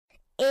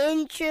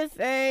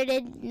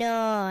introverted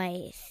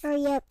noise.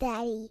 Hurry up,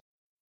 Daddy.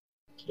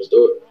 Let's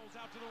do it. Rolls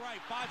out to the right.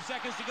 5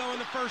 seconds to go in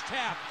the first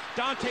half.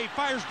 Dante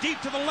fires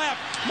deep to the left.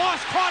 Moss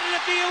caught it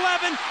at the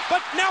 11, but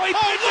now he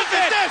pitches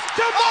it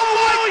to Mo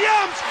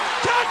Williams.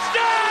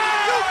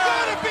 Touchdown! You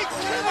gotta be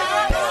kidding me!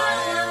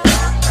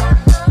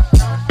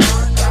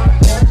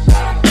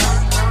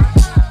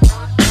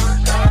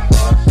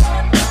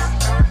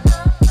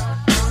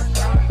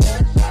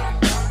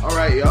 All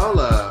right, y'all.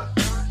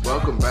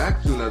 Welcome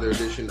back to another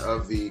edition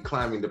of the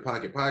Climbing the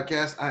Pocket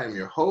podcast. I am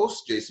your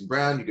host, Jason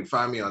Brown. You can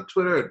find me on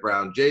Twitter at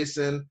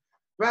BrownJason.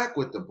 Back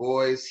with the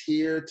boys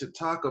here to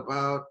talk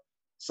about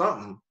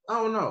something. I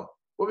don't know.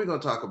 What are we going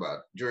to talk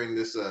about during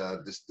this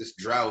this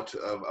drought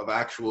of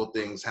actual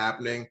things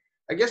happening?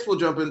 I guess we'll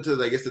jump into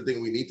the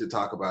thing we need to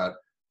talk about.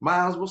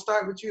 Miles, we'll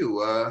start with you.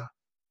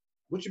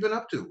 What you been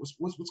up to?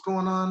 What's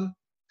going on?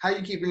 How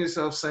you keeping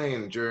yourself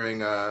sane during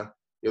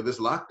this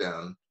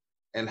lockdown?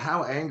 And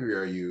how angry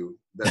are you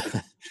that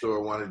the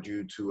store wanted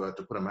you to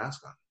put a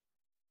mask on?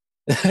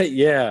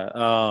 Yeah.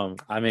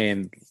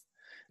 We're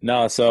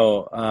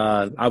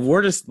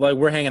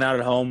hanging out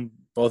at home.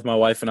 Both my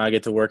wife and I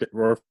get to work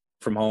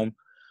from home.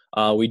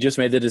 We just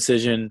made the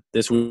decision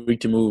this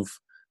week to move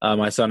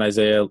my son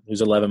Isaiah,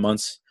 who's 11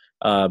 months,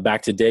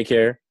 back to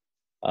daycare.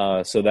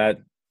 So that's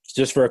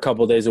just for a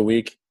couple of days a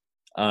week,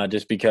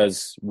 just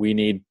because we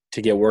need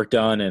to get work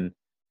done. And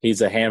he's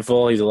a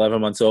handful. He's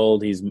 11 months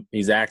old.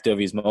 He's active.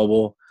 He's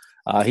mobile.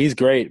 He's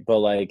great.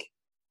 But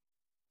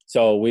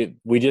so we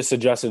just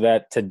adjusted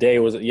that.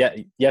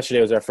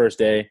 Yesterday was our first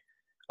day.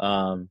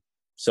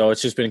 So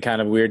it's just been kind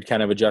of weird,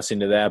 kind of adjusting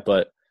to that.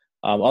 But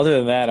other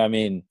than that,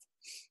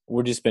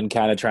 we're just been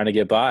kind of trying to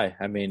get by.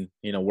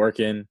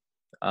 Working,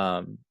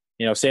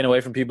 staying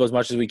away from people as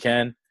much as we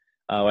can.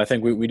 I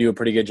think we do a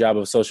pretty good job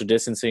of social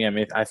distancing.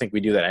 I think we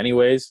do that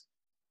anyways.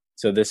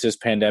 So this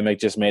pandemic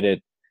just made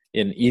it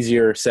an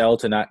easier sell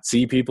to not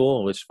see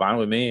people, which is fine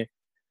with me.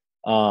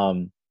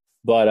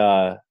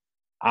 But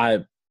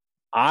I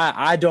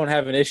don't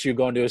have an issue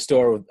going to a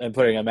store and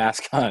putting a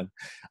mask on.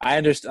 I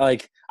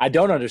understand. I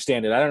don't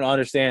understand it. I don't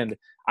understand.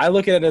 I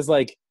look at it as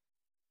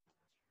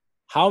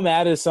how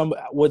mad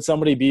would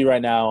somebody be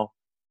right now,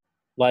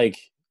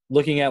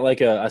 looking at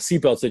a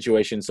seatbelt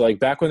situation. So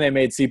back when they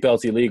made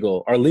seatbelts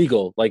legal,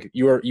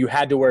 you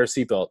had to wear a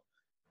seatbelt.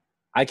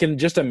 I can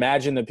just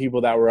imagine the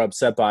people that were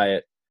upset by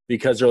it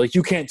because they're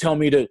you can't tell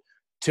me to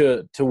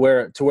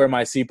wear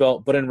my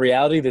seatbelt. But in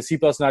reality, the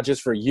seatbelt's not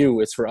just for you;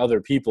 it's for other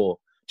people.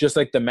 Just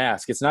like the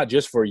mask, it's not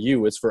just for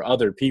you; it's for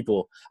other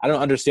people. I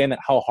don't understand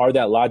how hard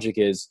that logic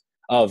is.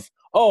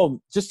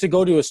 Just to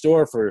go to a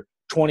store for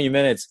 20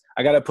 minutes,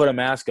 I got to put a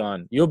mask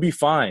on. You'll be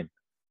fine.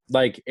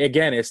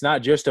 Again, it's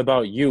not just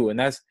about you, and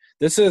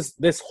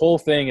this whole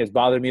thing has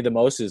bothered me the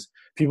most. Is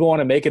people want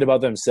to make it about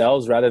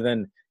themselves rather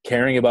than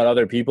caring about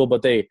other people,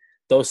 but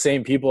those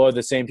same people are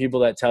the same people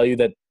that tell you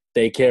that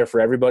they care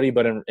for everybody,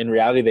 but in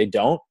reality they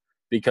don't,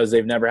 because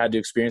they've never had to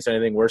experience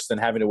anything worse than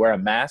having to wear a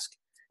mask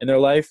in their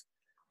life.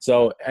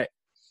 So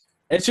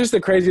it's just the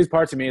craziest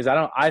part to me is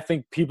I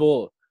think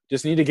people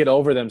just need to get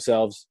over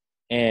themselves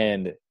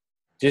and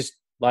just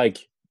I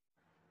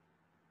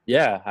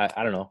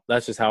don't know.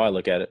 That's just how I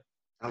look at it.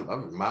 I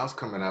love Miles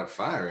coming out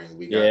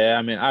firing.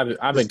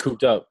 I've been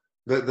cooped up.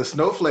 The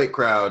snowflake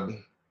crowd.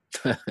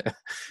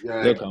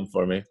 They'll come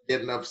for me.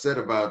 Getting upset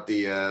about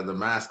the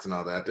masks and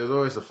all that. There's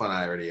always a fun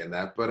irony in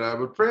that.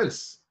 But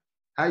Prince,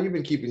 how you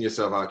been keeping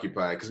yourself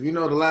occupied? Because the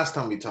last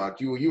time we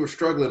talked, you were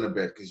struggling a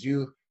bit because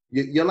you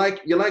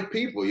like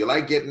people, you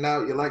like getting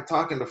out, you like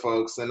talking to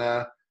folks, and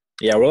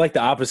yeah, we're the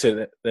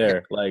opposite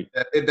there.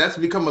 That's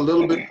become a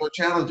little bit more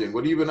challenging.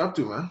 What have you been up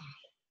to, man?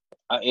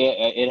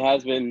 It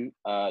has been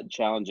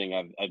challenging.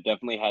 I've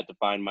definitely had to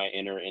find my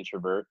inner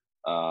introvert,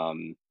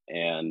 and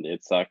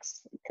it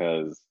sucks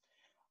because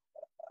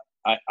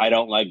I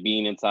don't like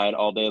being inside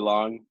all day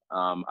long.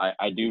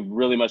 I do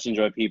really much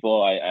enjoy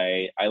people.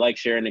 I like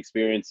sharing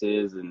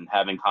experiences and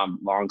having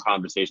long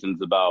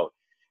conversations about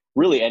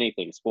really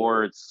anything,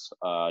 sports,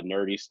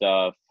 nerdy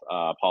stuff,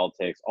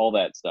 politics, all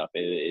that stuff. It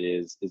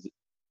is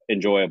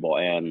enjoyable.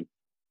 I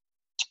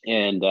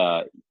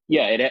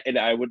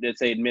would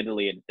say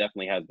admittedly, it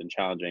definitely has been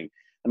challenging.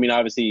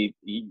 Obviously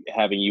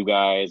having you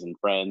guys and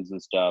friends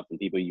and stuff and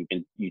people you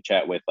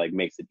chat with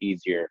makes it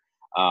easier.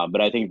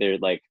 But I think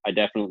I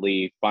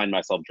definitely find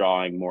myself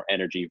drawing more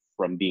energy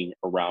from being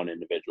around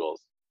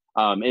individuals.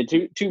 And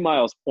to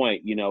Miles'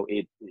 point,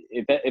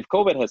 if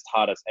COVID has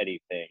taught us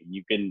anything,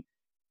 you can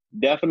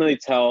definitely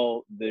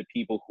tell the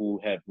people who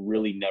have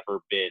really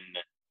never been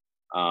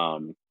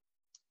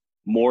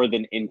more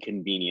than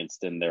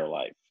inconvenienced in their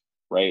life,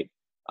 right?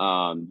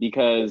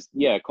 Because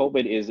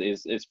COVID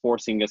is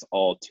forcing us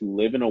all to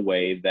live in a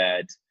way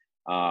that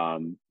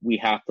we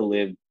have to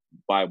live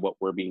by what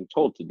we're being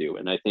told to do.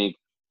 And I think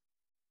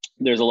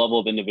there's a level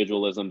of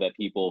individualism that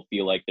people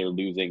feel like they're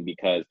losing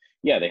because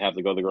they have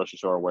to go to the grocery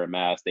store, wear a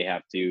mask, they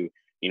have to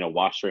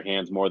wash their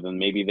hands more than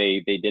maybe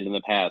they did in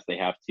the past, they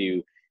have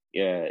to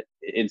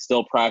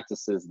instill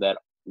practices that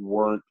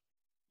weren't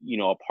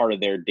a part of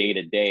their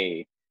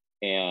day-to-day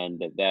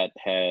and that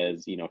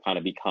has, kind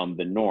of become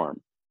the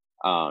norm.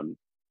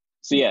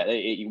 So yeah,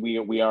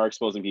 we are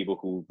exposing people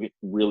who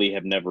really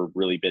have never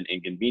really been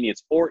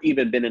inconvenienced or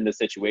even been in a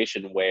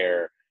situation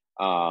where,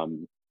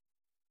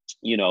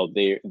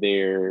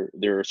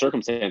 their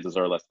circumstances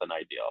are less than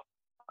ideal.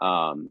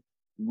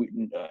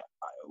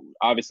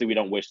 Obviously we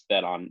don't wish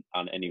that on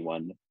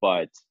anyone,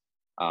 but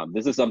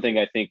this is something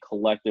I think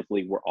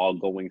collectively we're all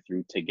going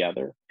through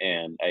together,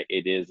 and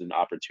it is an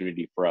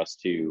opportunity for us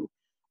to,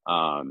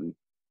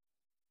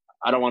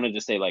 I don't want to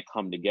just say like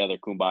come together,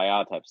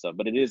 kumbaya type stuff,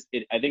 but I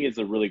think it's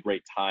a really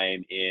great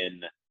time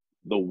in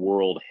the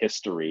world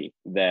history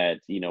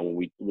that,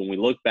 when we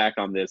look back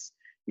on this,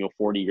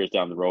 40 years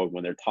down the road,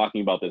 when they're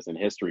talking about this in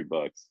history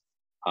books,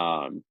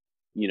 I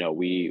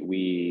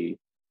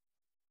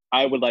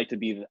would like to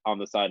be on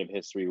the side of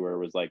history where it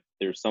was like,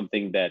 there's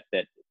something that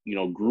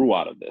grew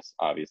out of this.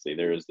 Obviously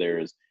there's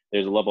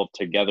a level of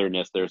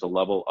togetherness. There's a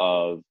level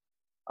of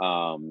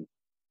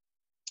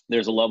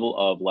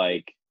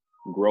like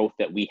growth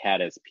that we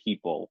had as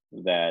people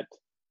that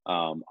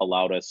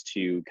allowed us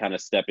to kind of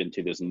step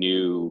into this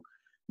new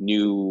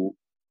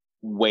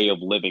way of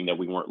living that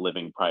we weren't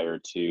living prior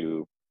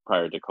to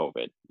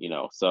COVID,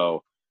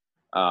 so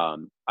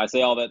I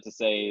say all that to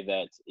say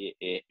that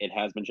it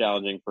has been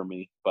challenging for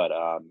me, but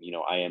I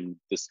am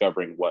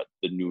discovering what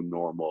the new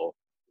normal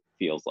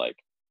feels like.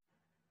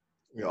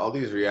 All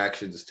these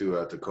reactions to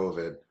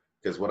COVID,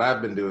 because what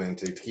I've been doing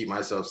to keep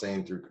myself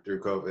sane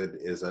through COVID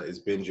is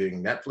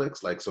binging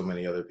Netflix like so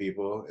many other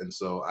people. And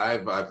so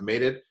I've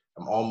made it.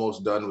 I'm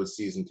almost done with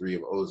season 3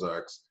 of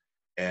Ozarks.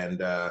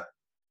 And I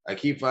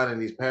keep finding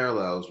these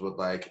parallels with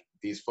like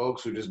these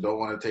folks who just don't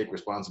want to take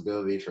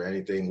responsibility for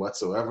anything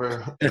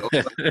whatsoever.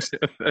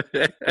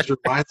 It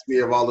reminds me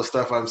of all the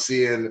stuff I'm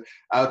seeing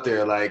out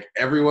there. Like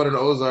everyone in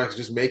Ozarks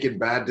just making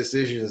bad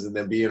decisions and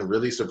then being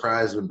really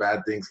surprised when bad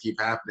things keep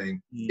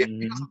happening. It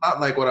feels not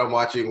like what I'm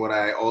watching when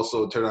I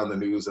also turn on the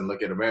news and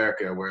look at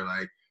America, where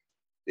like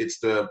it's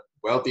the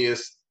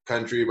wealthiest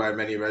country by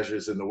many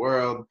measures in the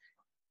world,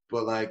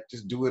 but like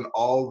just doing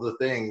all the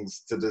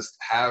things to just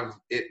have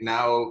it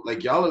now.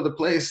 Like y'all are the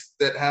place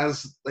that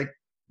has like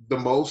the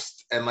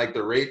most, and like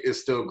the rate is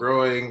still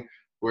growing,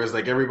 whereas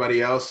like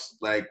everybody else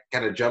like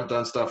kind of jumped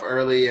on stuff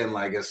early and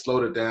like has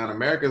slowed it down.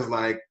 America's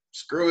like,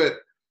 screw it,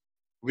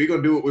 we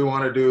gonna do what we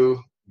want to do.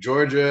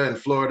 Georgia and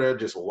Florida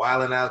just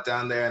wilding out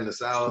down there in the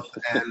South.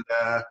 And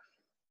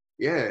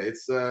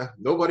it's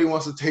nobody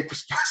wants to take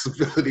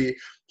responsibility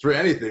for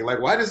anything. Like,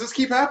 why does this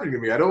keep happening to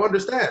me? I don't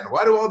understand.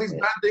 Why do all these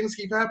bad things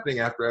keep happening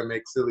after I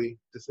make silly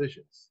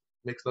decisions?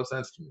 Makes no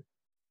sense to me.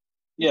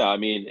 Yeah, I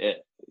mean,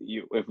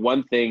 if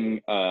one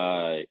thing,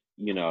 I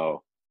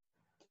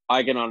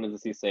can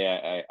honestly say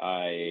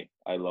I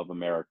love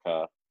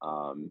America,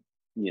 and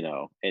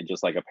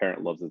just like a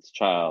parent loves its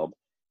child,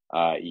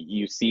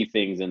 you see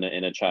things in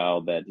a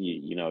child that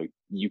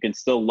you can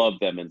still love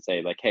them and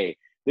say like, hey,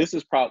 this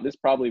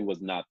probably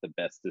was not the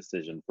best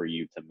decision for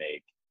you to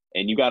make,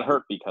 and you got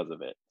hurt because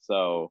of it.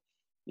 So,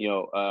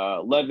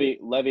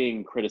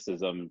 levying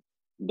criticism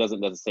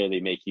doesn't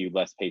necessarily make you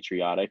less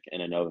patriotic.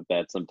 And I know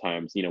that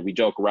sometimes, we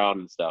joke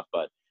around and stuff,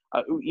 but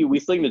we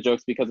sling the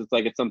jokes because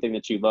it's something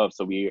that you love.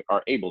 So we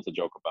are able to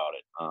joke about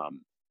it.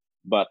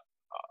 But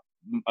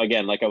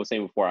again, like I was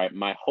saying before,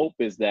 my hope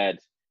is that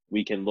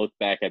we can look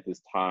back at this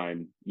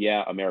time.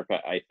 Yeah, America,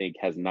 I think,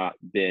 has not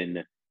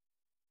been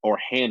or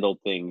handled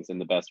things in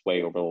the best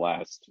way over the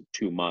last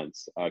 2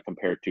 months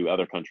compared to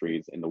other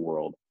countries in the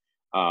world.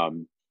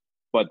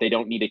 But they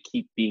don't need to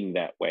keep being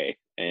that way.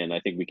 And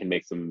I think we can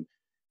make some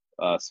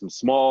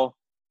small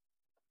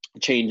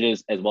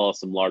changes as well as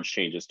some large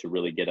changes to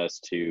really get us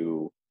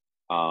to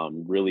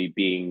really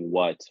being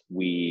what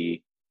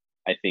we,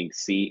 I think,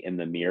 see in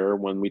the mirror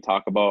when we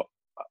talk about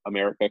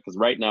America. Because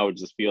right now it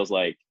just feels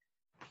like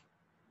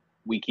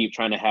we keep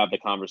trying to have the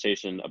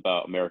conversation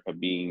about America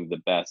being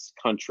the best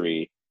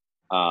country,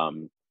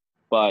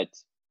 but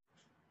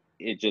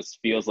it just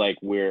feels like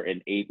we're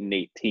an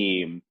 8-8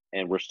 team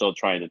and we're still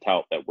trying to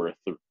tout that we're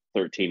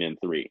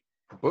 13-3.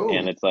 Boom.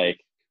 And it's like,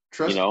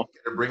 trust me,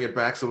 to bring it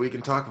back so we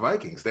can talk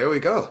Vikings. There we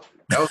go.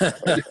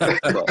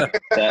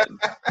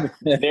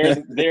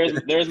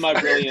 There's my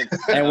brilliant.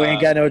 And we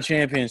ain't got no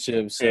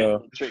championship,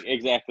 so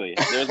exactly.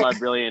 There's my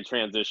brilliant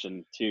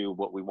transition to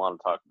what we want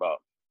to talk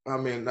about. I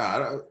mean,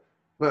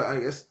 but I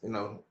guess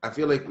I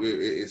feel like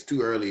it's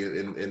too early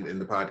in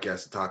the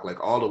podcast to talk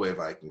like all the way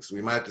Vikings.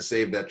 We might have to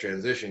save that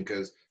transition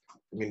because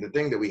I mean the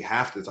thing that we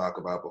have to talk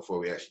about before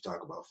we actually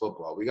talk about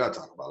football, we got to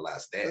talk about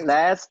Last Dance.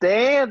 Last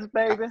Dance,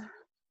 baby.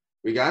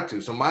 We got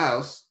to. So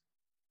Miles,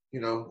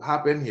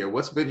 hop in here.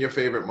 What's been your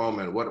favorite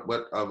moment? What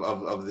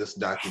of this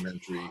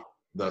documentary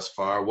thus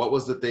far? What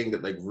was the thing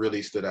that like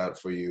really stood out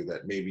for you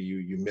that maybe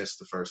you missed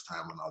the first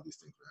time when all these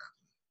things were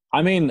happening?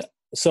 I mean,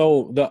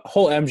 so the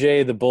whole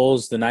MJ, the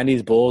Bulls, the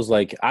 90s Bulls,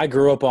 like I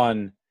grew up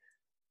on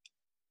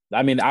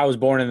I mean, I was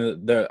born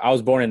in I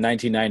was born in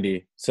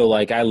 1990. So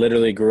like I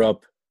literally grew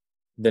up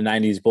the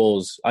 90s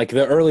Bulls. Like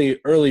the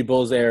early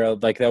Bulls era,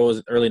 like that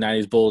was early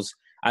 90s Bulls.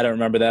 I don't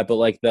remember that, but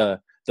like the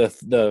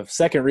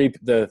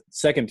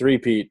second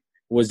three-peat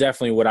was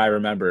definitely what I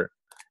remember.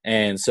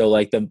 And so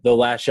like the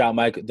last shot,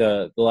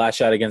 the last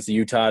shot against the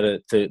Utah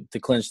to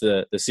clinch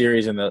the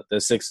series and the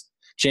sixth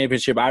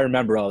championship, I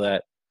remember all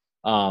that.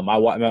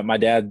 My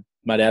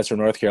dad's from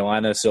North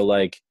Carolina, so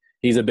like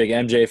he's a big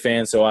MJ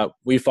fan. So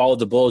we followed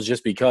the Bulls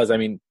just because. I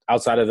mean,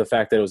 outside of the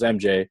fact that it was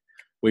MJ,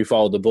 we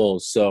followed the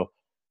Bulls. So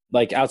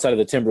like outside of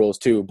the Timberwolves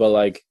too, but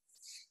like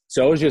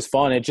so it was just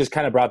fun. It just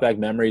kind of brought back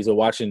memories of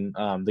watching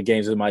the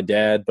games with my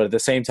dad. But at the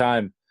same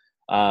time,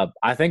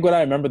 I think what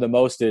I remember the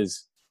most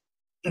is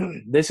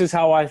this is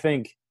how I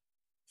think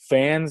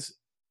fans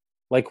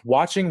like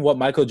watching what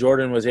Michael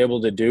Jordan was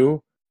able to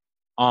do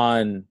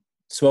on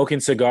smoking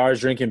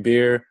cigars, drinking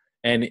beer,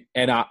 and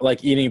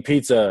like eating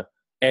pizza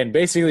and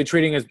basically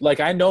treating as like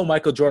I know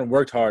Michael Jordan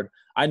worked hard.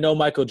 I know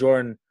Michael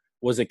Jordan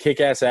was a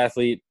kick-ass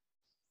athlete.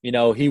 You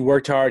know, he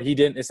worked hard.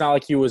 It's not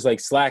like he was like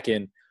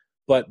slacking.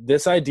 But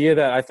this idea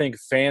that I think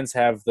fans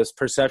have this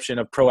perception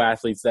of pro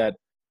athletes that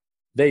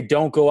they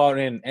don't go out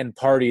and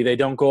party, they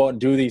don't go out and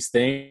do these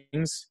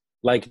things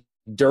like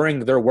during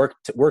their work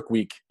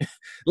week,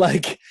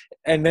 like,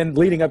 and then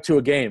leading up to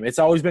a game. It's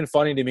always been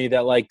funny to me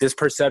that like this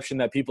perception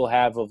that people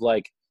have of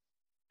like,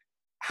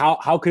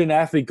 how could an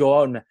athlete go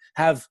out and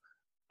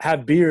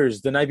have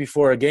beers the night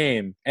before a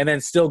game and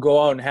then still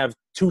go out and have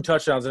 2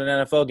 touchdowns in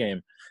an NFL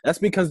game? That's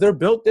because they're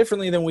built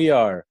differently than we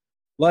are.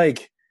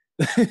 Like,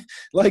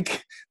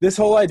 like this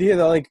whole idea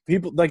that like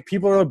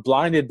people are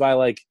blinded by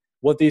like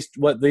what these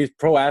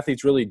pro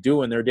athletes really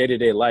do in their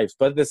day-to-day lives.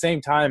 But at the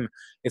same time,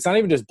 it's not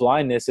even just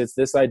blindness. It's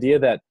this idea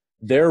that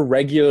they're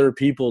regular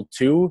people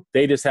too.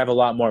 They just have a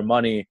lot more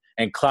money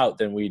and clout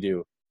than we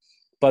do.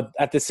 But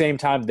at the same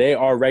time, they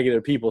are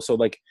regular people. So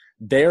like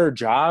their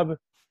job,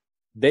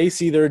 they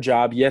see their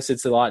job. Yes,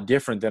 it's a lot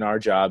different than our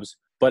jobs,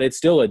 but it's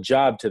still a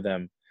job to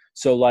them.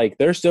 So like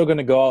they're still going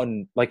to go out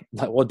and like,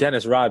 well,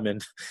 Dennis Rodman,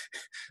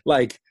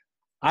 like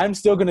I'm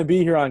still going to be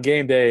here on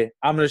game day.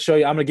 I'm going to show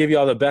you, I'm going to give you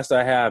all the best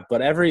I have,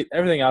 but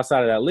everything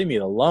outside of that, leave me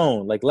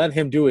alone. Like let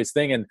him do his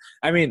thing. And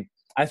I mean,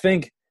 I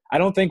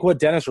don't think what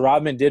Dennis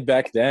Rodman did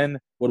back then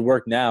would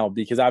work now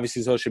because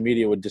obviously social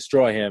media would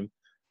destroy him.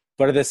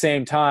 But at the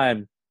same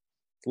time,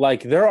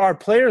 like there are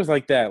players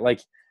like that.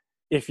 Like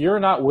if you're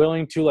not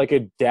willing to like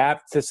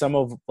adapt to some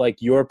of like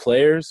your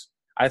players,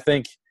 I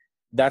think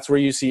that's where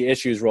you see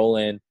issues roll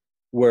in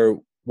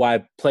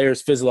why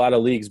players fizzle out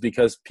of leagues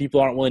because people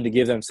aren't willing to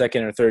give them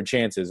second or third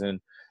chances. And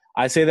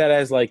I say that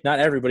as like not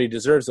everybody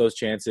deserves those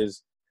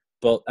chances,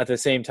 but at the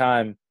same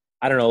time,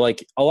 I don't know,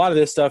 like a lot of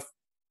this stuff,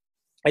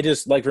 I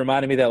just like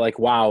reminded me that like,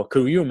 wow,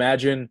 could you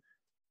imagine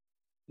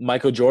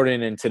Michael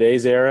Jordan in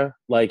today's era,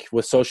 like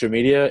with social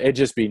media? It'd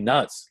just be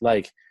nuts.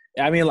 Like,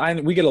 I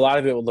mean, we get a lot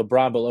of it with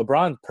LeBron, but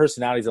LeBron's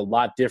personality is a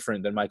lot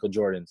different than Michael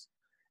Jordan's.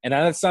 And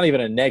that's not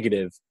even a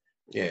negative.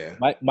 Yeah.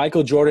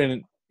 Michael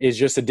Jordan is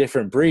just a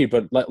different breed,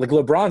 but like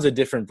LeBron's a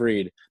different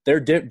breed. They're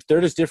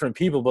just different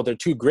people, but they're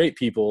 2 great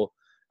people,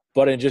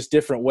 but in just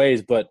different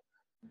ways. But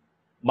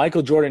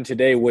Michael Jordan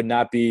today would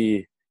not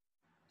be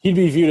 – he'd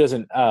be viewed as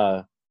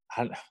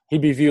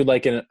he'd be viewed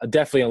like in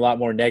definitely a lot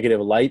more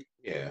negative light.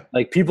 Yeah.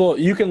 Like people –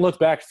 you can look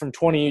back from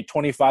 20,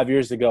 25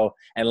 years ago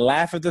and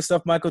laugh at the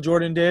stuff Michael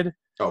Jordan did.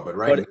 Oh, but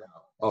now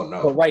 – oh,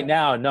 no. But right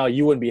now, no,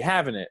 you wouldn't be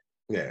having it.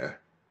 Yeah.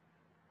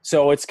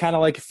 So it's kind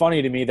of like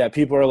funny to me that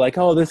people are like,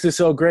 "Oh, this is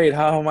so great,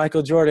 how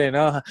Michael Jordan."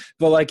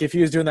 But like, if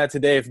he was doing that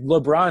today, if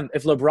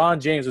LeBron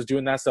James was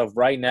doing that stuff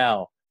right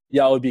now,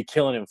 y'all would be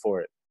killing him for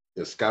it.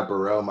 Yeah, Scott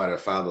Burrell might have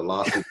filed a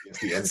lawsuit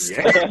against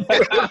the NBA.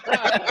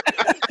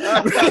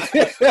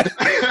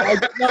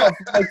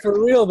 like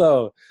for real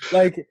though.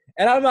 Like,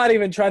 and I'm not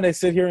even trying to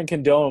sit here and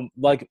condone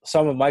like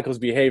some of Michael's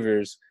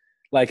behaviors.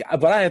 Like,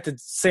 but at the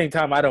same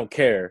time, I don't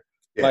care.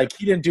 Yeah. Like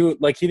he didn't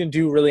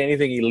do really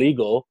anything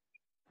illegal.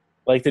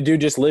 Like, the dude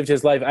just lived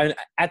his life. And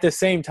at the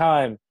same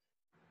time,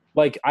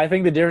 like, I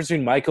think the difference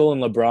between Michael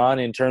and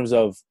LeBron in terms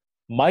of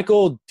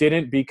Michael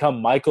didn't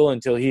become Michael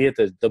until he hit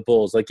the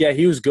Bulls. Like, yeah,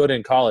 he was good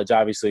in college,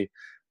 obviously.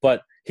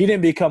 But he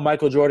didn't become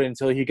Michael Jordan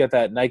until he got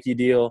that Nike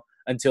deal,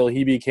 until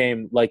he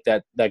became, like,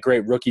 that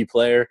great rookie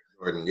player.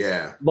 Jordan,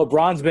 yeah.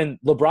 LeBron's been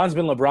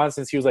LeBron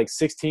since he was, like,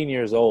 16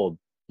 years old.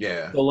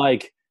 Yeah. So,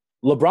 like,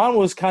 LeBron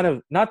was kind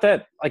of – not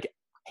that – like,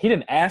 he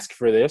didn't ask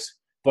for this,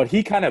 but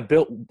he kind of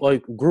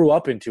grew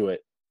up into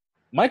it.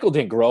 Michael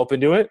didn't grow up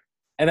into it.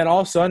 And then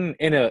all of a sudden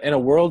in a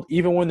world,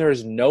 even when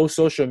there's no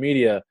social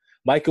media,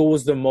 Michael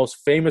was the most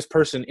famous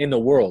person in the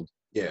world.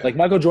 Yeah. Like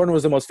Michael Jordan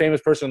was the most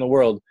famous person in the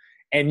world.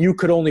 And you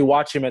could only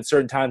watch him at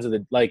certain times of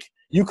the, like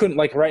you couldn't,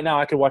 like right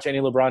now I could watch any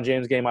LeBron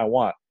James game I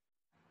want.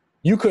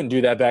 You couldn't do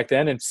that back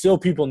then. And still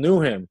people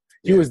knew him.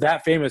 He was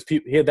that famous.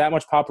 He had that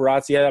much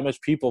paparazzi, he had that much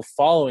people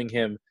following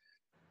him.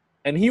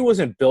 And he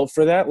wasn't built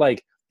for that.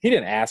 Like he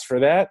didn't ask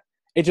for that.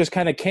 It just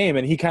kind of came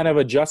and he kind of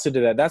adjusted to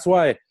that. That's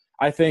why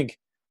I think,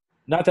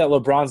 not that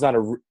LeBron's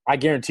I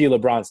guarantee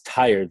LeBron's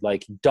tired,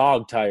 like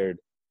dog tired.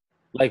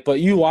 Like, but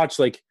you watch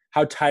like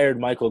how tired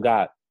Michael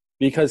got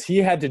because he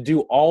had to do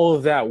all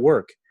of that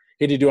work.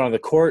 He had to do it on the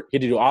court. He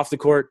had to do it off the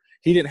court.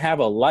 He didn't have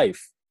a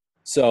life.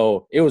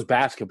 So it was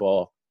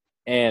basketball.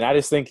 And I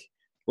just think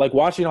like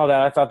watching all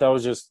that, I thought that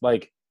was just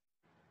like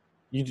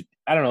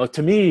I don't know,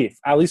 to me,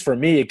 at least for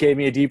me, it gave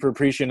me a deeper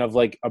appreciation of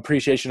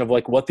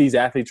what these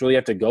athletes really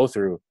have to go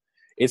through.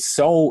 It's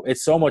so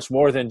much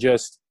more than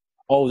just,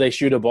 oh, they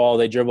shoot a ball,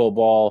 they dribble a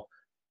ball,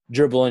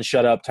 dribble and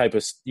shut up type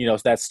of,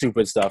 that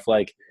stupid stuff.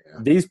 Like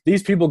these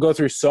people go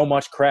through so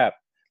much crap.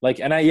 Like,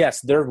 and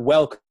yes, they're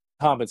well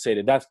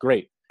compensated. That's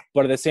great.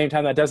 But at the same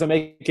time, that doesn't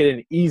make it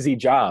an easy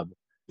job.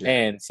 Yeah.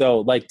 And so,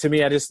 like, to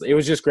me, it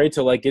was just great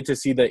to, like, get to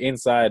see the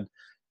inside.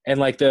 And,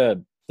 like,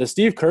 the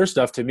Steve Kerr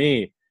stuff, to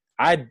me,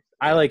 I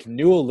like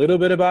knew a little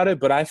bit about it,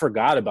 but I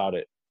forgot about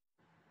it.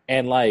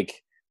 And,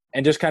 like,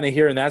 and just kind of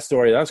hearing that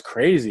story, that was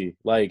crazy.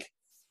 Like,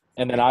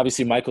 and then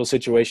obviously Michael's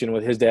situation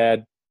with his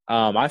dad.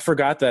 I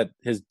forgot that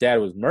his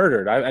dad was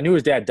murdered. I knew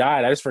his dad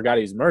died. I just forgot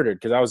he was murdered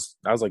because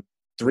I was like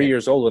 3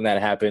 years old when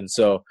that happened.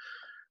 So,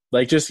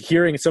 like, just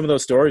hearing some of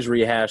those stories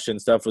rehashed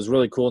and stuff was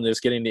really cool. And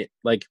just getting the,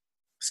 like,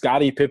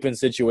 Scottie Pippen's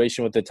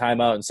situation with the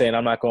timeout and saying,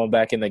 I'm not going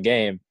back in the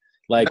game.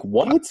 Like,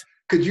 what?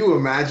 Could you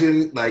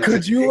imagine? Like,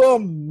 could you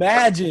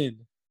imagine?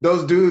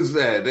 Those dudes,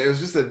 man, it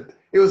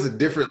was a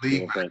different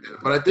league back then.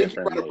 But I think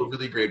you brought up a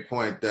really great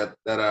point that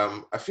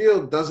I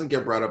feel doesn't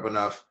get brought up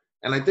enough.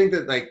 And I think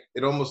that, like,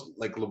 it almost,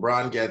 like,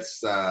 LeBron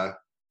gets, like,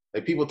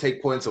 people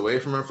take points away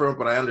from him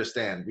but I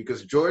understand.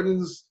 Because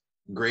Jordan's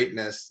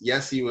greatness,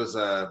 yes, he was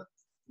a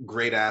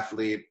great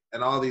athlete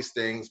and all these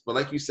things, but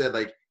like you said,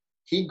 like,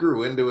 he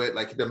grew into it,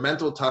 like, the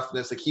mental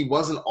toughness, like, he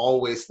wasn't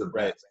always the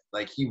best.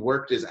 Like, he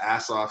worked his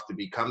ass off to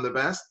become the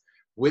best,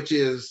 which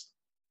is,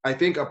 I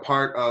think, a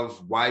part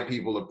of why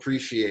people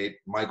appreciate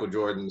Michael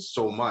Jordan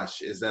so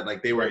much, is that,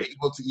 like, they were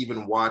able to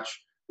even watch,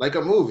 like,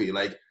 a movie.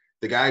 Like,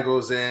 the guy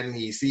goes in,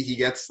 he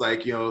gets,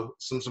 like,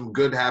 some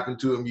good happen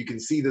to him. You can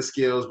see the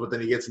skills, but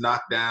then he gets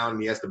knocked down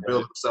and he has to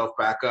build himself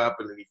back up,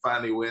 and then he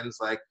finally wins.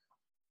 Like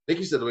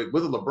you said, with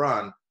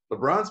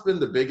LeBron's been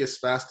the biggest,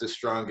 fastest,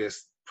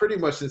 strongest pretty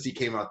much since he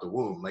came out the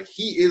womb. Like,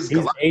 he's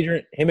Goliath.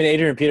 Him and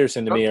Adrian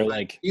Peterson to me are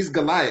like, he's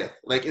Goliath.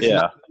 Like, it's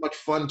not much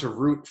fun to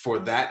root for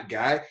that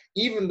guy,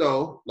 even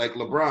though, like,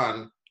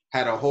 LeBron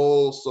had a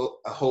host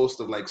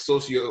of, like,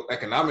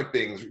 socioeconomic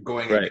things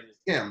going against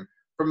him.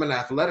 From an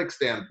athletic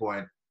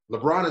standpoint,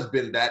 LeBron has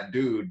been that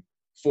dude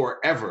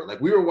forever.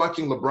 Like, we were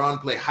watching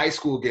LeBron play high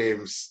school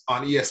games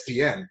on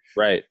ESPN.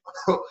 Right.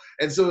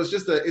 And so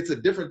it's a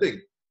different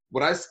thing.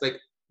 What I like,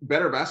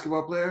 better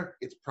basketball player,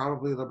 it's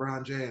probably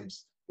LeBron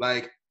James.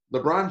 Like,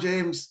 LeBron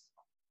James,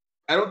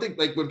 I don't think,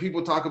 like, when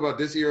people talk about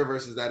this era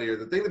versus that era,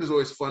 the thing that is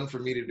always fun for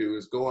me to do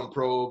is go on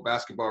Pro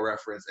Basketball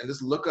Reference and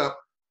just look up,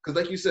 because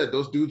like you said,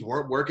 those dudes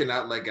weren't working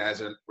out like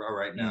guys are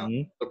right now.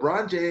 Mm-hmm.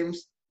 LeBron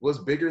James was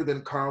bigger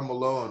than Karl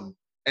Malone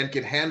and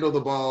could handle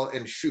the ball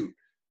and shoot.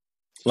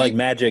 Like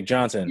Magic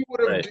Johnson. He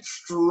would have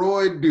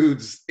destroyed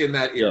dudes in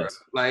that era. Yes.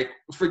 Like,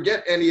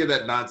 forget any of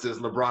that nonsense.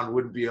 LeBron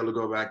wouldn't be able to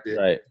go back there.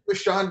 Right. With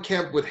Sean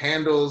Kemp with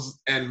handles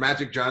and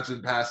Magic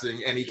Johnson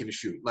passing, and he can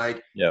shoot.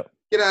 Like,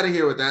 get out of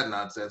here with that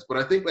nonsense. But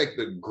I think, like,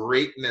 the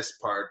greatness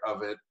part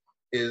of it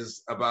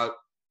is about,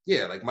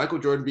 like, Michael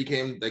Jordan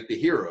became, like, the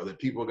hero that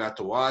people got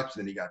to watch,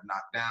 then he got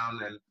knocked down.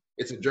 And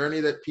it's a journey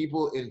that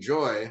people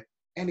enjoy,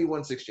 and he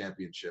won 6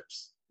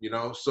 championships,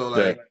 So,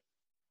 like,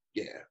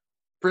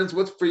 Prince,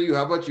 what's for you?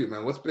 How about you,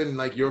 man? What's been,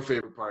 like, your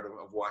favorite part of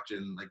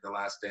watching, like, The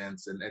Last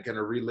Dance and kind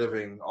of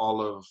reliving all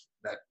of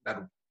that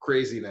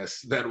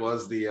craziness that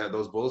was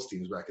those Bulls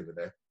teams back in the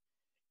day?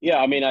 Yeah,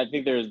 I mean, I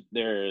think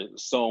there's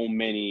so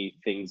many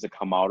things that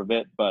come out of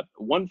it, but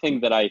one thing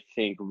that I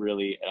think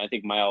really, and I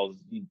think Miles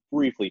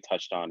briefly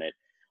touched on it,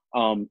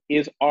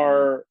 is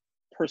our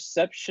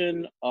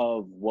perception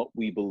of what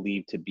we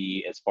believe to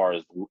be as far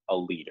as a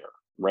leader,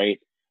 right?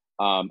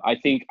 I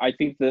think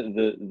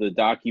the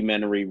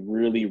documentary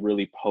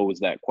really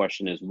posed that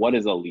question: is what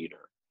is a leader?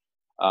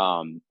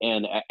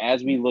 And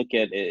as we look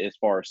at it, as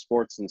far as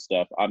sports and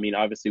stuff, I mean,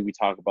 obviously we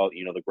talk about,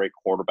 the great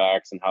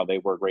quarterbacks and how they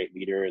were great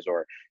leaders,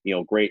 or,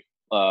 great,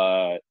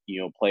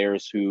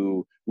 players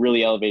who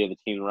really elevated the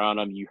team around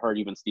them. You heard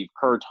even Steve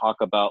Kerr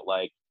talk about,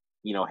 like,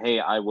 hey,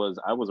 I was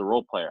a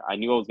role player. I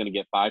knew I was going to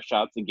get 5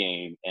 shots a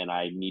game, and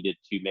I needed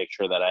to make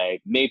sure that I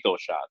made those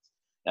shots.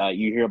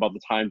 You hear about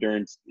the time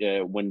during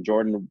when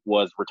Jordan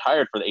was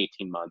retired for the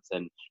 18 months,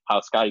 and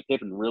how Scottie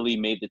Pippen really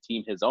made the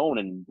team his own,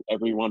 and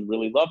everyone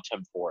really loved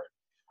him for it.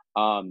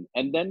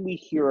 And then we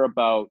hear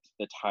about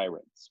the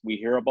tyrants. We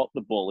hear about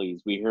the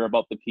bullies. We hear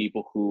about the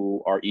people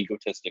who are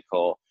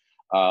egotistical.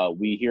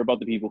 We hear about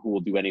the people who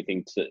will do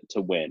anything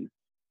to win.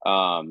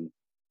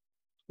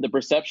 The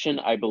perception,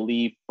 I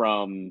believe,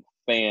 from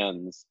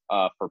fans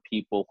for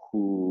people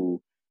who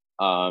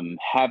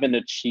haven't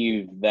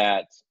achieved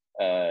that,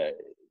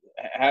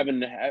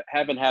 haven't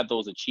had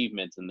those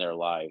achievements in their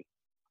life,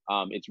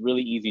 it's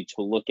really easy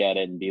to look at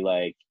it and be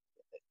like,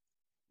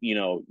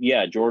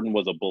 Jordan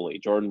was a bully.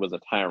 Jordan was a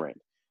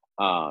tyrant.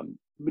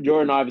 But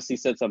Jordan obviously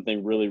said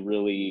something really,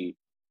 really,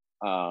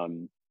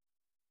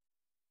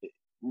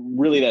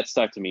 really that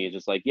stuck to me. It's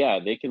just like,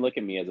 they can look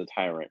at me as a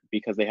tyrant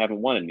because they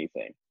haven't won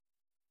anything.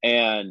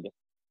 And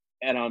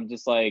I'm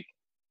just like,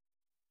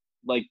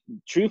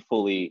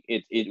 truthfully,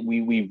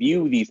 we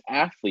view these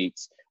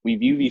athletes, we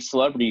view these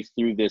celebrities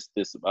through this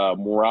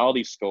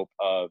morality scope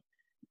of,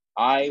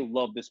 I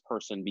love this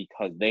person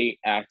because they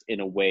act in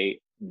a way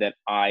that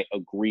I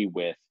agree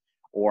with,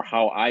 or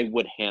how I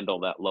would handle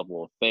that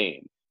level of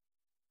fame.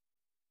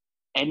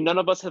 And none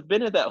of us have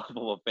been at that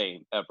level of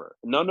fame ever.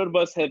 None of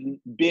us have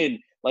been,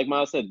 like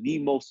Miles said, the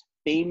most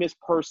famous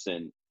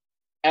person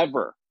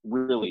ever,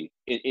 really,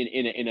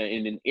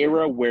 in an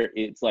era where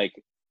it's like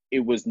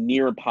it was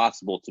near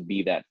impossible to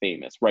be that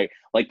famous, right?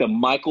 Like the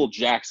Michael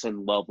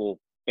Jackson level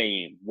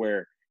fame,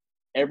 where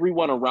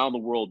everyone around the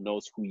world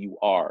knows who you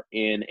are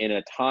in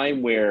a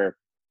time where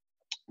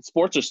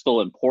sports are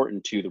still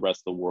important to the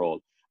rest of the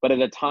world. But at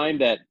a time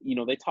that,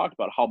 they talked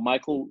about how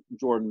Michael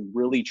Jordan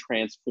really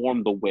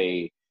transformed the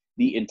way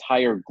the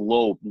entire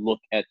globe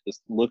looked at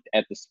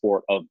the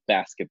sport of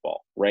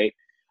basketball, right?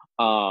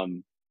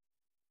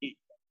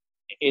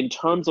 In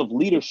terms of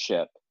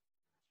leadership,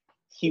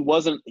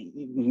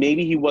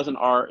 maybe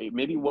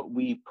what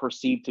we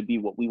perceive to be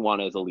what we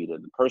want as a leader,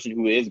 the person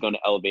who is going to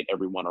elevate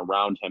everyone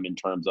around him in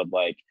terms of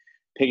like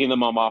picking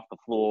them up off the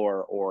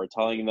floor or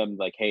telling them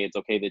like, hey, it's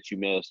okay that you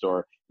missed,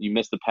 or you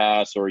missed the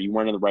pass, or you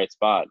weren't in the right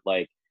spot.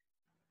 Like,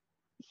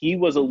 he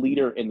was a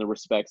leader in the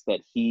respects that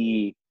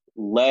he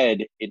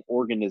led an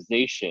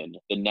organization,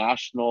 the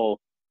National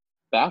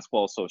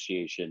Basketball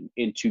Association,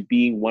 into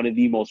being one of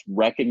the most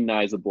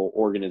recognizable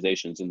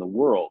organizations in the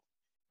world.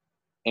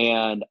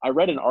 And I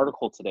read an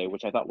article today,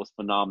 which I thought was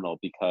phenomenal,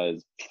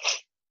 because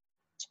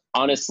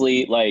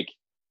honestly, like,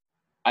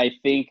 I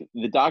think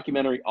the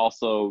documentary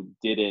also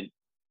didn't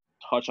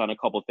touch on a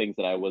couple of things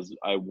that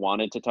I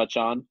wanted to touch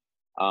on.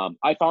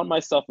 I found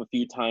myself a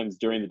few times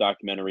during the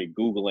documentary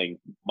Googling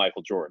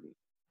Michael Jordan.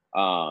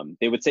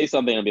 They would say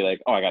something and I'd be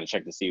like, oh, I got to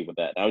check to see what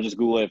that. And I would just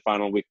Google it,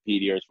 find on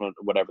Wikipedia or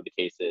whatever the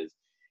case is.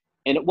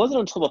 And it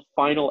wasn't until the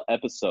final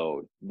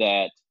episode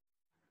that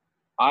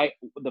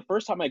the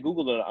first time I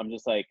Googled it, I'm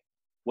just like,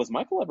 was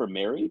Michael ever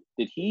married?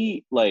 Did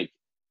he did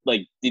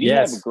he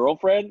have a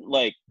girlfriend?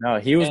 Like, no,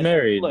 he was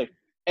married.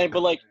 And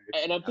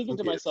I'm thinking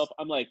to myself,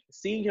 I'm like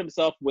seeing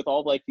himself with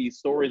all like these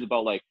stories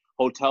about like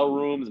hotel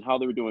rooms and how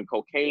they were doing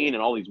cocaine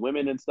and all these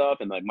women and stuff.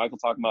 And like Michael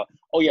talking about,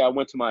 oh yeah, I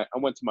wasn't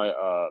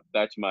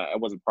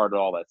part of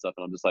all that stuff.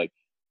 And I'm just like,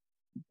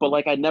 but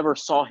like, I never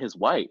saw his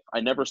wife. I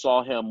never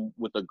saw him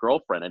with a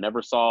girlfriend. I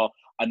never saw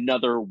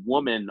another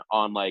woman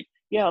on like,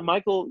 yeah,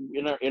 Michael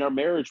in our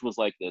marriage was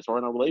like this, or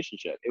in our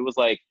relationship. It was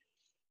like,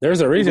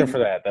 there's a reason for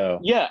that though.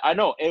 Yeah, I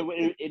know. And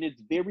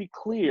it's very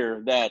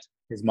clear that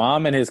his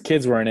mom and his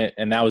kids were in it,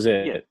 and that was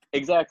it. Yeah,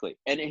 exactly.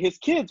 And his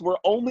kids were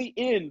only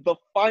in the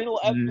final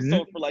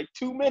episode for like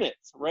 2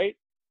 minutes, right?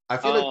 I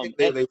feel like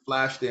they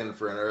flashed in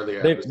for an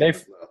earlier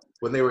episode.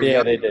 When they were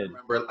young, they did.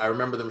 I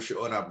remember them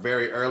showing up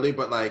very early,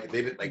 but like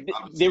they didn't like.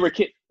 They were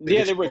kids.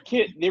 Yeah, they were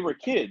kids.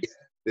 Yeah,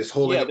 this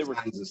holding up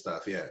signs and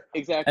stuff. Yeah,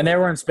 exactly. And they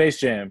were in Space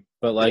Jam,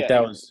 but like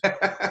that was.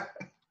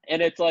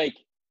 And it's like,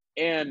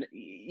 and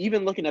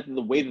even looking at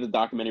the way that the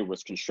documentary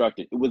was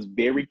constructed, it was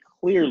very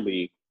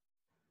clearly.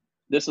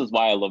 This is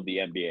why I love the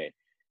NBA.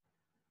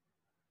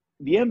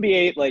 The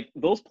NBA, like,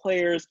 those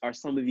players are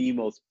some of the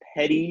most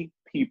petty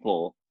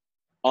people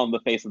on the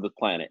face of the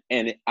planet,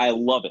 and I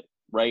love it,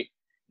 right?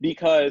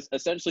 Because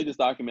essentially, this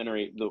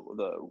documentary,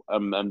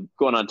 I'm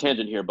going on a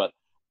tangent here, but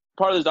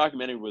part of this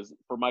documentary was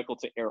for Michael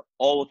to air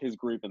all of his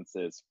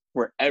grievances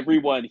for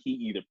everyone he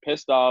either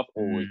pissed off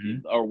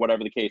or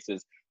whatever the case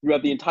is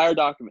throughout the entire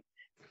document.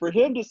 For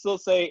him to still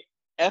say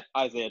F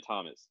Isaiah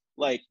Thomas,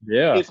 like,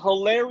 it's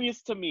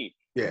hilarious to me.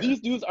 Yeah. These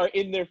dudes are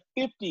in their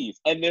 50s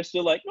and they're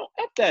still like, no,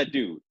 F that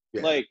dude.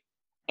 Yeah. Like,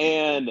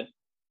 and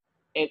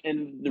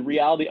the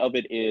reality of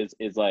it is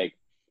like,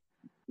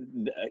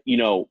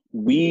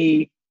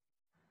 we,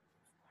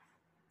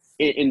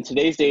 in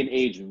today's day and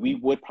age, we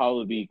would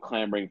probably be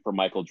clamoring for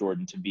Michael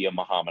Jordan to be a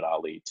Muhammad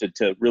Ali,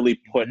 to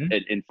really put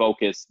in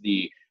focus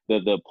the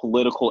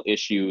political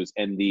issues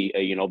and the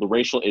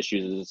racial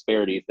issues and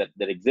disparities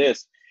that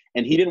exist.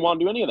 And he didn't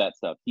want to do any of that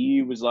stuff.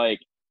 He was like,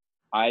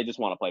 I just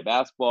want to play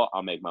basketball.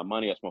 I'll make my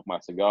money. I smoke my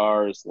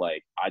cigars.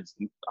 Like,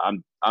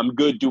 I'm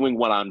good doing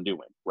what I'm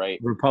doing, right?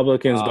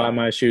 Republicans buy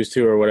my shoes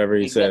too, or whatever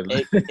he said.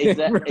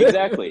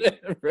 Exactly.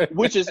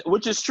 Which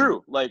is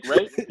true. Like,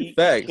 right? He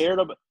cared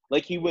about,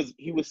 like, he was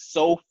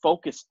so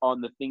focused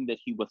on the thing that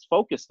he was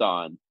focused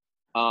on,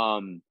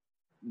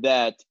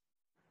 that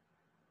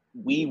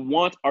we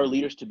want our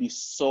leaders to be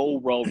so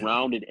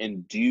well-rounded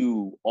and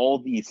do all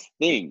these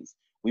things.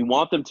 We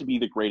want them to be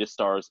the greatest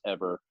stars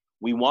ever.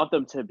 We want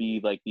them to be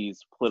like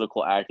these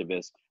political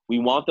activists. We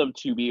want them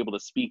to be able to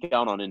speak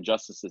out on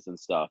injustices and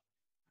stuff.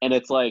 And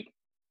it's like,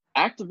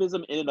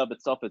 activism in and of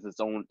itself is its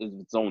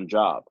own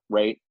job,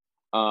 right?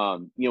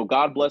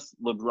 God bless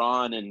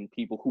LeBron and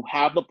people who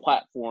have the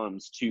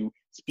platforms to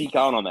speak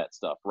out on that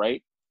stuff,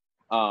 right?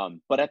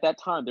 But at that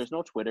time, there's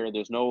no Twitter,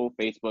 there's no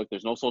Facebook,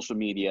 there's no social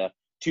media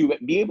to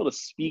be able to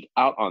speak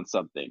out on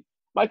something.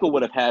 Michael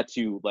would have had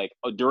to, like,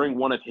 during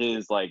one of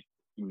his like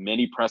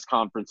many press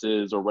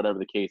conferences or whatever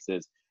the case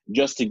is,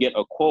 just to get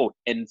a quote.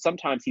 And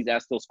sometimes he's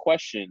asked those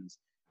questions,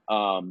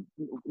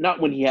 not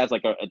when he has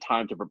like a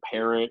time to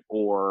prepare it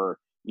or,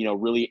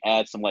 really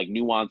add some like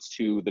nuance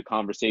to the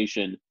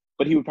conversation.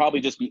 but he would probably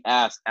just be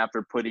asked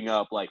after putting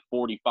up like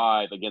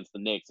 45 against the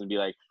Knicks and be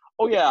like,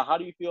 "Oh yeah, how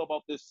do you feel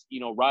about this?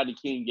 Rodney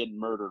King getting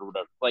murdered or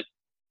whatever." Like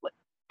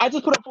I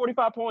just put up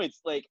 45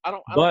 points. Like I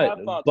don't have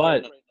thoughts.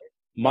 But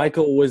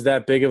Michael was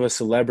that big of a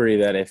celebrity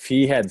that if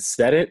he had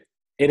said it,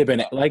 it'd have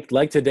been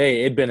like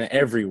today. It'd been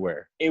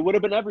everywhere. It would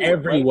have been everywhere.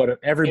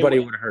 Everybody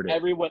would have heard it.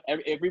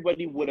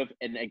 Everybody would have.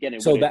 And again,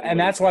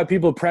 that's why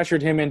people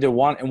pressured him into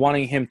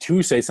wanting him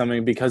to say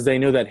something, because they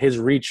knew that his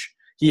reach,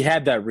 he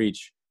had that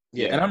reach.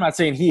 Yeah. And I'm not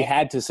saying he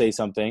had to say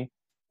something,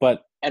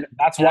 but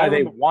that's why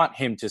they want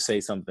him to say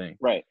something.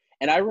 Right.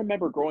 And I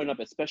remember growing up,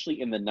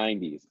 especially in the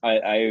 90s.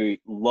 I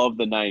love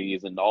the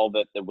 90s and all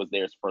that was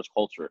there as far as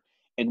culture.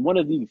 And one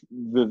of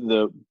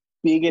the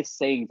biggest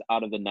sayings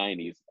out of the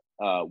 90s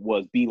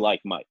was "Be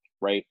like Mike,"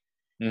 right?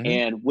 Mm-hmm.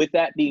 And with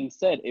that being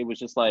said, it was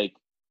just like,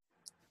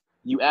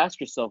 you ask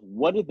yourself,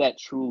 what did that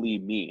truly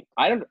mean?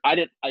 I'm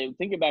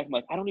thinking back, I'm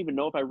like, I don't even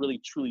know if I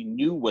really truly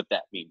knew what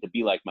that meant, to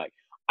be like Mike.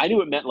 I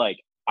knew it meant like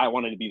I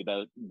wanted to be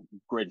the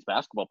greatest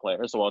basketball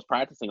player, so I was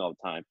practicing all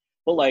the time.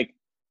 But like,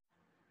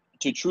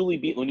 to truly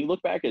be, when you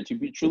look back at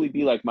it, truly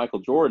be like Michael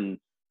Jordan,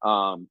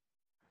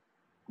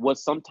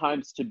 was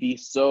sometimes to be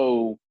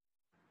so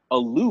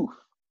aloof,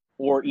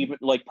 or even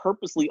like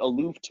purposely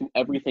aloof to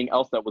everything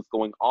else that was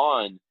going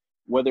on,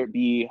 whether it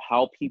be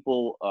how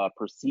people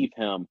perceive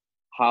him,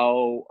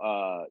 how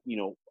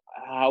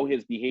how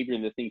his behavior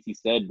and the things he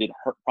said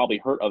probably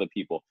hurt other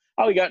people.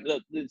 How he got the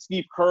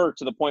Steve Kerr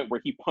to the point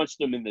where he punched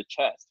him in the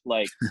chest.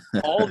 Like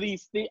all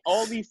these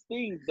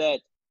things that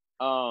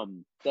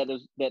come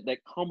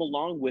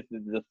along with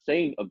the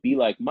saying of "be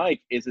like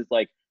Mike" is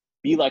like,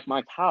 be like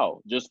Mike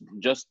how? Just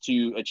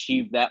to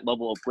achieve that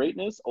level of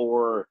greatness,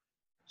 or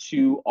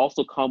to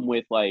also come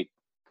with like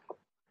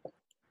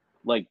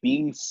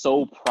being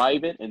so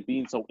private and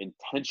being so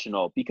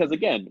intentional? Because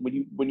again,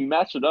 when you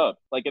match it up,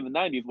 like in the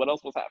 90s, what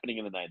else was happening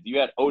in the 90s? You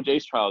had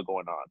OJ's trial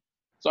going on.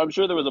 So I'm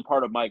sure there was a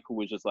part of Mike who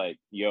was just like,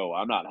 yo,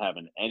 I'm not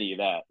having any of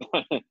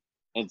that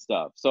and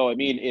stuff. So, I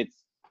mean, it's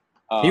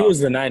he was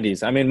the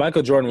 90s. I mean,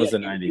 Michael Jordan was the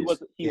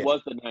 90s. He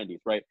was the 90s,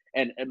 right?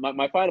 And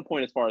my final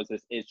point as far as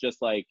this is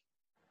just like,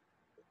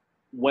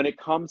 when it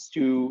comes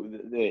to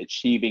the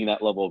achieving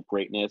that level of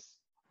greatness,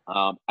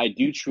 I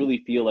do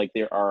truly feel like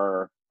there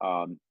are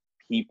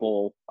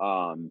people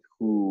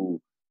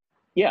who,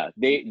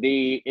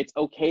 they it's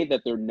okay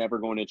that they're never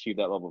going to achieve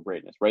that level of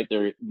greatness, right?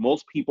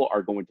 Most people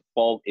are going to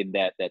fall in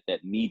that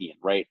median,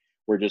 right?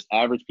 We're just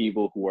average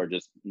people who are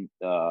just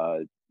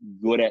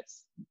good at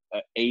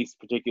a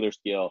particular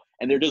skill,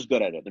 and they're just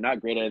good at it. They're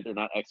not great at it. They're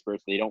not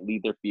experts. They don't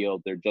lead their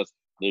field. They're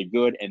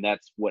good, and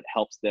that's what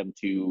helps them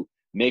to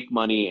make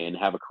money and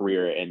have a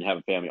career and have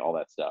a family, all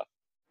that stuff.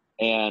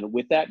 And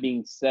with that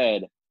being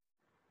said,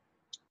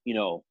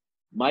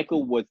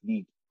 Michael was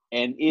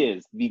and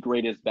is the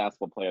greatest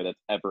basketball player that's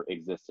ever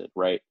existed,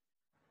 right?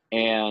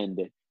 And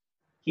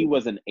he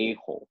was an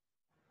a-hole,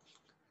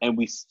 and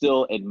we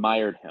still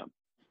admired him.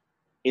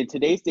 In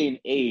today's day and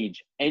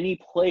age, any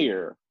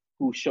player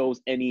who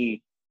shows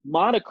any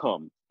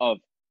modicum of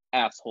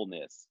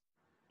assholeness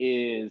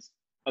is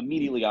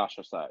immediately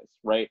ostracized,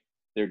 right?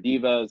 They're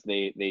divas.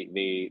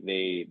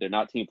 They're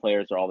not team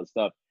players or all this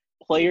stuff.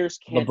 Players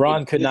can't.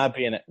 LeBron could not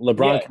be an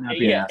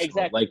asshole.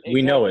 Exactly.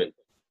 We know it.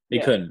 He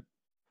couldn't.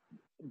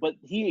 But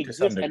he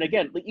exists. And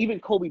again, even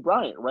Kobe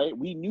Bryant, right?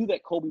 We knew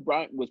that Kobe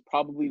Bryant was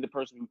probably the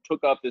person who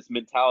took up this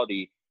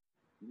mentality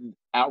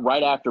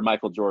right after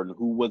Michael Jordan,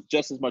 who was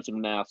just as much of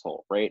an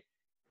asshole, right?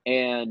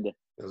 And it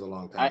was a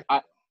long time.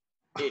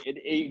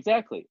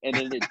 Exactly. And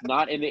then it's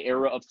not in the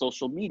era of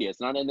social media. It's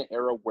not in the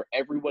era where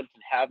everyone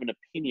can have an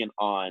opinion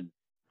on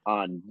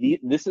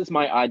this is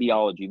my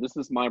ideology. This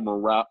is my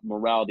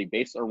morality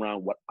based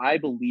around what I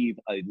believe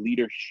a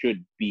leader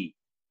should be.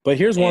 But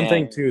here's one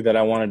thing too that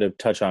I wanted to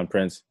touch on,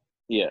 Prince.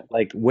 Yeah.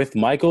 Like with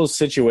Michael's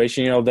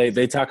situation,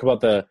 they talk about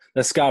the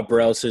Scott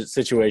Burrell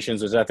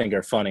situations, which I think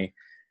are funny.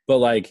 But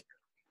like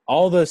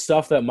all the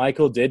stuff that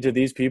Michael did to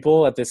these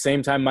people, at the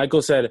same time,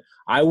 Michael said,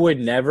 I would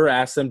never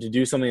ask them to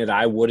do something that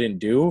I wouldn't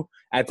do.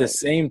 At the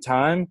same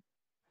time,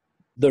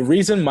 the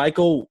reason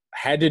Michael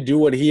had to do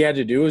what he had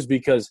to do is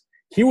because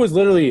he was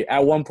literally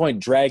at one point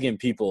dragging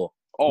people.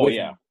 Oh,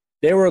 yeah.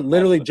 They were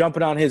literally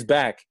jumping on his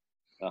back.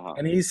 Uh-huh.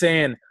 And he's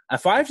saying,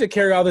 if I have to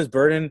carry all this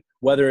burden,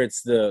 whether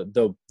it's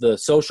the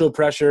social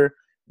pressure,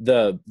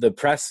 the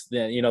press,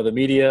 the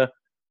media,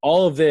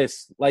 all of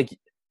this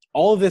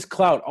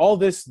clout, all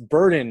this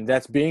burden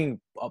that's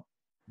being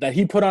that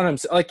he put on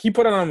himself, like he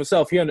put it on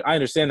himself. I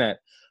understand that,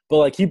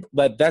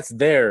 but that's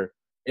there.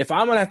 If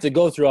I'm gonna have to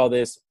go through all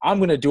this, I'm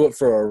gonna do it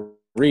for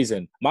a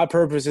reason. My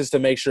purpose is to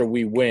make sure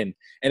we win.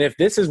 And if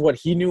this is what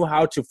he knew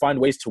how to find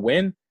ways to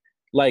win,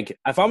 like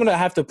if I'm gonna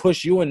have to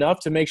push you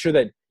enough to make sure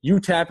that you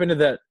tap into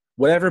that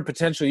whatever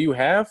potential you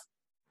have,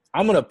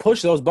 I'm gonna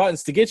push those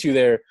buttons to get you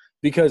there,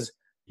 because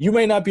you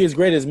may not be as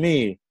great as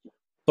me,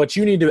 but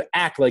you need to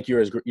act like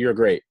you're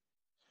great.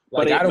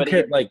 Like I don't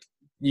care. Like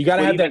you got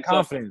to have that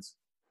confidence.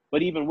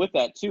 But even with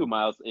that too,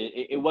 Miles,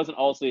 it wasn't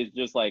also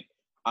just like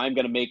I'm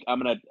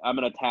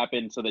gonna tap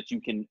in so that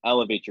you can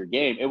elevate your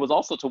game. It was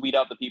also to weed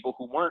out the people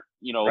who weren't,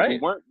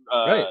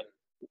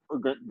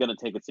 gonna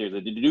take it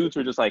seriously. The dudes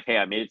were just like, hey,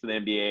 I made it to the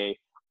NBA.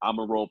 I'm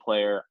a role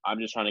player. I'm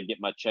just trying to get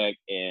my check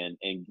and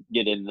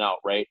get in and out,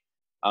 right?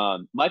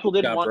 Michael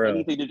didn't want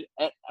anything to do.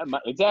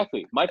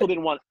 Exactly. Michael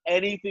didn't want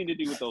anything to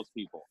do with those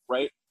people,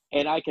 right?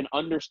 And I can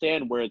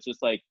understand where it's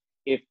just like,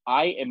 if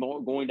I am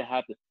going to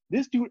have to,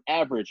 this dude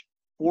averaged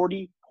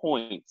 40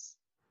 points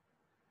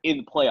in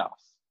the playoffs.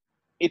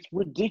 It's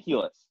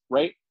ridiculous,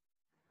 right?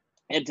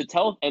 And to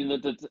tell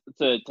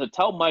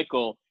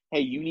Michael,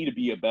 hey, you need to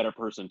be a better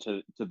person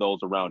to those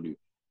around you.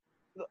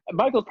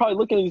 Michael's probably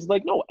looking at he's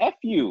like, no, F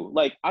you.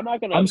 Like,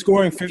 I'm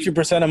scoring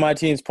 50% of my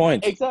team's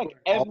points. Exactly.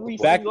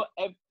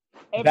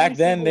 Back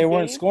then, they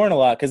weren't scoring a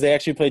lot because they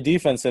actually played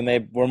defense and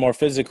they were more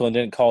physical and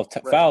didn't call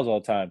fouls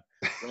all the time.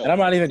 Right. And I'm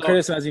not even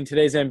criticizing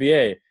today's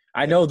NBA.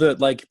 I know that,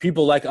 like,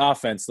 people like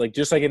offense. Like,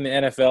 just like in the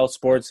NFL,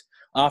 sports,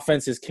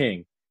 offense is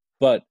king.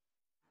 But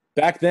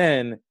back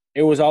then,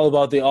 it was all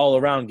about the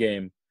all-around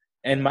game.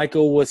 And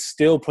Michael was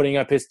still putting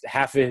up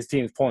half of his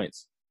team's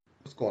points.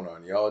 What's going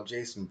on, y'all?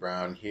 Jason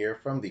Brown here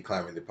from the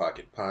Climbing the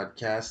Pocket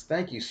podcast.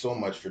 Thank you so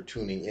much for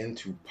tuning in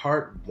to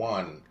part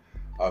 1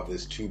 of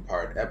this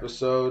 2-part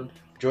episode.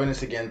 Join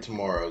us again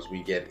tomorrow as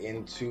we get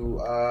into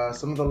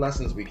some of the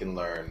lessons we can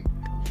learn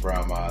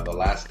from The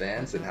Last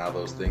Dance and how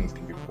those things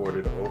can be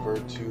ported over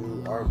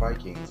to our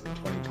Vikings in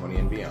 2020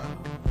 and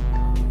beyond.